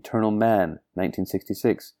Madsen, Eternal Man,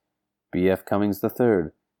 1966, B.F. Cummings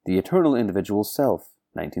III, The Eternal Individual Self,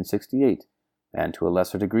 1968, and to a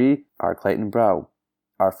lesser degree, R. Clayton Brow,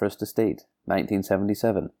 Our First Estate,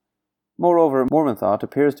 1977. Moreover, Mormon thought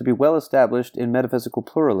appears to be well established in metaphysical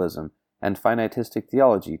pluralism and finitistic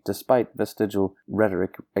theology, despite vestigial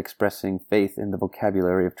rhetoric expressing faith in the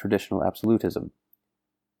vocabulary of traditional absolutism.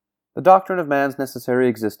 The doctrine of man's necessary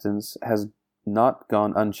existence has not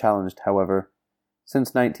gone unchallenged, however.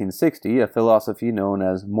 Since 1960, a philosophy known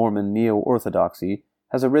as Mormon neo-orthodoxy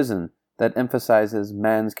has arisen that emphasizes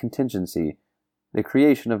man's contingency, the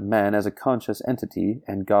creation of man as a conscious entity,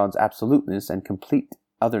 and God's absoluteness and complete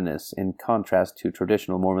otherness in contrast to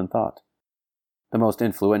traditional Mormon thought. The most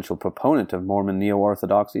influential proponent of Mormon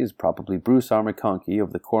neo-orthodoxy is probably Bruce R. McConkie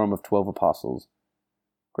of the Quorum of 12 Apostles.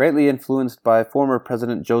 Greatly influenced by former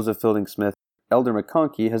President Joseph Fielding Smith, Elder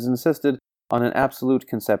McConkie has insisted on an absolute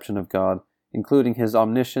conception of God, including his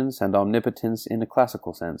omniscience and omnipotence in a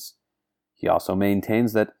classical sense. He also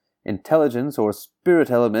maintains that intelligence or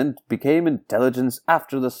spirit element became intelligence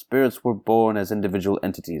after the spirits were born as individual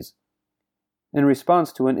entities. In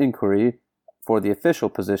response to an inquiry for the official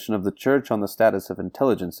position of the Church on the status of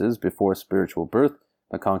intelligences before spiritual birth,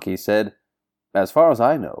 McConkie said, "As far as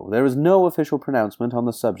I know, there is no official pronouncement on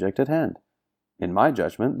the subject at hand. In my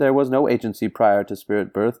judgment, there was no agency prior to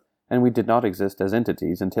spirit birth, and we did not exist as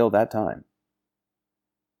entities until that time."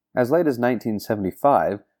 As late as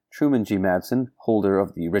 1975, Truman G. Madsen, holder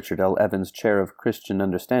of the Richard L. Evans Chair of Christian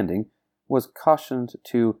Understanding, was cautioned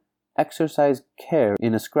to exercise care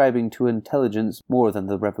in ascribing to intelligence more than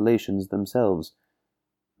the revelations themselves.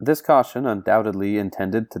 This caution, undoubtedly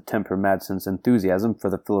intended to temper Madsen's enthusiasm for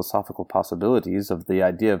the philosophical possibilities of the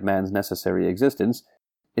idea of man's necessary existence,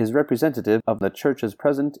 is representative of the Church's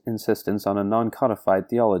present insistence on a non-codified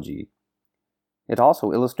theology. It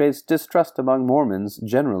also illustrates distrust among Mormons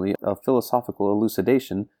generally of philosophical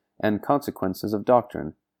elucidation and consequences of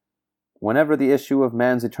doctrine. Whenever the issue of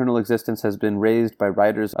man's eternal existence has been raised by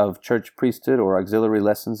writers of church priesthood or auxiliary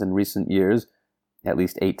lessons in recent years, at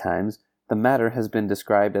least 8 times, the matter has been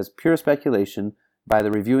described as pure speculation by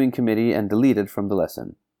the reviewing committee and deleted from the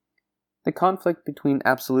lesson. The conflict between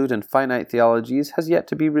absolute and finite theologies has yet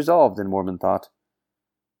to be resolved in Mormon thought.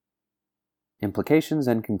 Implications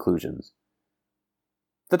and conclusions.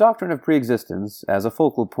 The doctrine of preexistence, as a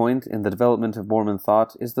focal point in the development of Mormon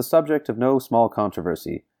thought, is the subject of no small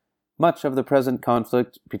controversy. Much of the present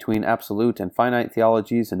conflict between absolute and finite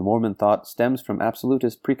theologies in Mormon thought stems from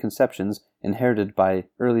absolutist preconceptions inherited by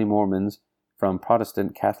early Mormons from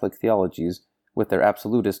Protestant Catholic theologies with their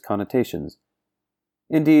absolutist connotations.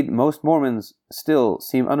 Indeed, most Mormons still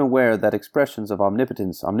seem unaware that expressions of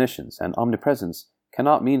omnipotence, omniscience, and omnipresence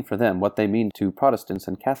cannot mean for them what they mean to Protestants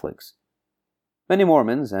and Catholics. Many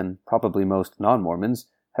Mormons, and probably most non-Mormons,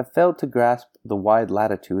 have failed to grasp the wide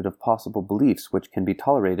latitude of possible beliefs which can be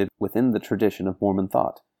tolerated within the tradition of Mormon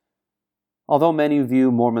thought. Although many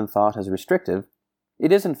view Mormon thought as restrictive,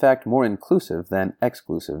 it is in fact more inclusive than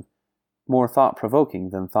exclusive, more thought-provoking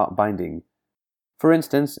than thought-binding. For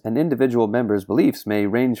instance, an individual member's beliefs may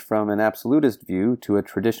range from an absolutist view to a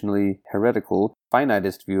traditionally heretical,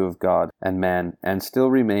 finitist view of God and man, and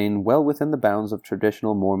still remain well within the bounds of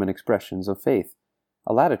traditional Mormon expressions of faith,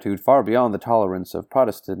 a latitude far beyond the tolerance of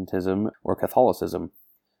Protestantism or Catholicism.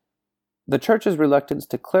 The Church's reluctance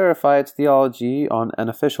to clarify its theology on an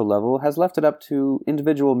official level has left it up to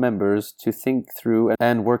individual members to think through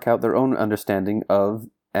and work out their own understanding of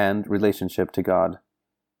and relationship to God.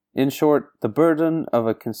 In short, the burden of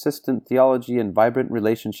a consistent theology and vibrant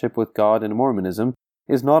relationship with God in Mormonism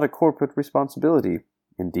is not a corporate responsibility.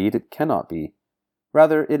 Indeed, it cannot be.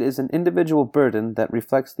 Rather, it is an individual burden that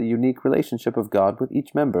reflects the unique relationship of God with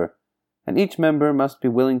each member, and each member must be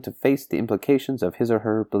willing to face the implications of his or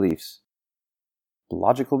her beliefs. The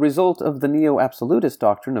logical result of the neo-absolutist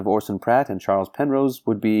doctrine of Orson Pratt and Charles Penrose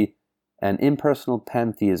would be an impersonal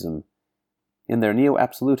pantheism. In their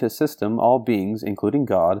neo-absolutist system, all beings, including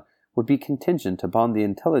God, would be contingent upon the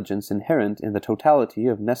intelligence inherent in the totality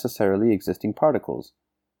of necessarily existing particles.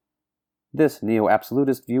 This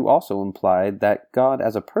neo-absolutist view also implied that God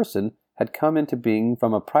as a person had come into being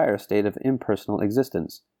from a prior state of impersonal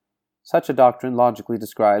existence. Such a doctrine logically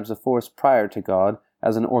describes a force prior to God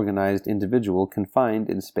as an organized individual confined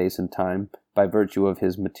in space and time by virtue of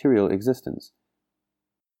his material existence.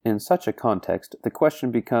 In such a context, the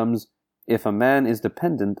question becomes, if a man is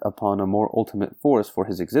dependent upon a more ultimate force for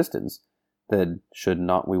his existence, then should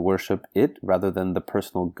not we worship it rather than the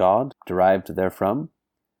personal God derived therefrom?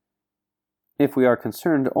 If we are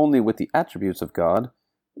concerned only with the attributes of God,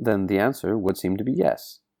 then the answer would seem to be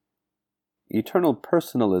yes. Eternal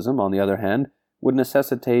personalism, on the other hand, would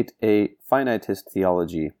necessitate a finitist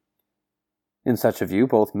theology. In such a view,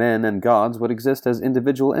 both men and gods would exist as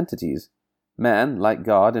individual entities. Man, like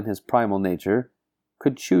God in his primal nature,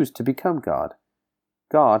 could choose to become God.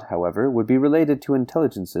 God, however, would be related to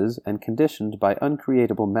intelligences and conditioned by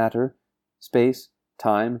uncreatable matter, space,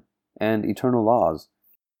 time, and eternal laws.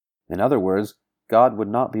 In other words, God would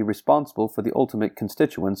not be responsible for the ultimate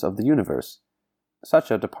constituents of the universe. Such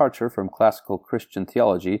a departure from classical Christian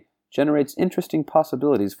theology generates interesting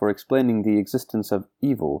possibilities for explaining the existence of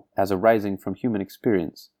evil as arising from human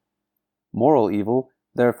experience. Moral evil,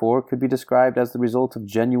 therefore, could be described as the result of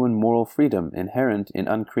genuine moral freedom inherent in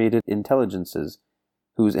uncreated intelligences,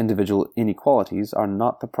 whose individual inequalities are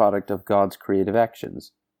not the product of God's creative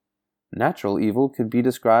actions. Natural evil could be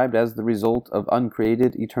described as the result of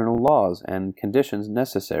uncreated eternal laws and conditions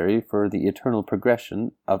necessary for the eternal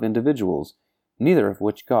progression of individuals, neither of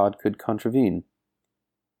which God could contravene.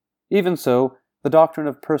 Even so, the doctrine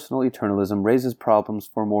of personal eternalism raises problems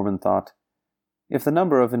for Mormon thought. If the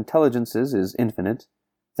number of intelligences is infinite,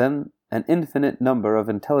 then an infinite number of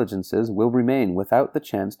intelligences will remain without the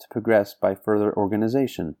chance to progress by further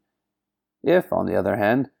organization. If, on the other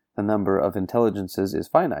hand, the number of intelligences is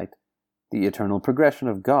finite, the eternal progression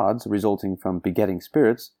of gods resulting from begetting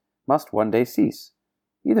spirits must one day cease.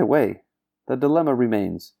 Either way, the dilemma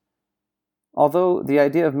remains. Although the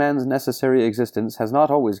idea of man's necessary existence has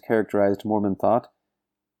not always characterized Mormon thought,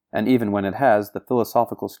 and even when it has, the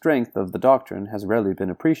philosophical strength of the doctrine has rarely been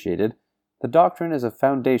appreciated, the doctrine is a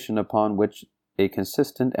foundation upon which a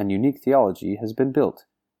consistent and unique theology has been built.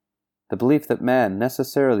 The belief that man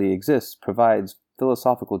necessarily exists provides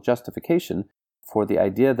philosophical justification for the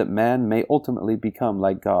idea that man may ultimately become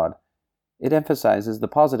like God. It emphasizes the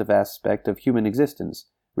positive aspect of human existence,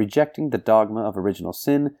 rejecting the dogma of original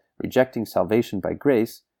sin, rejecting salvation by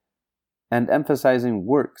grace, and emphasizing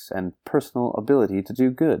works and personal ability to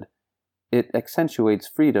do good. It accentuates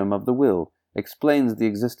freedom of the will, explains the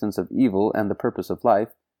existence of evil and the purpose of life,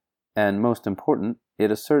 and most important,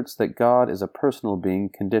 it asserts that God is a personal being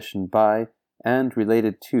conditioned by and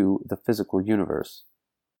related to the physical universe.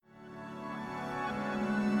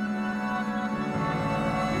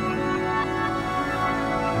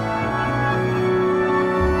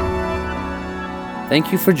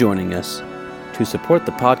 Thank you for joining us. To support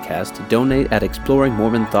the podcast, donate at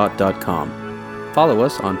exploringmormonthought.com. Follow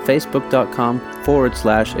us on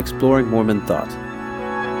facebook.com/exploringmormonthought.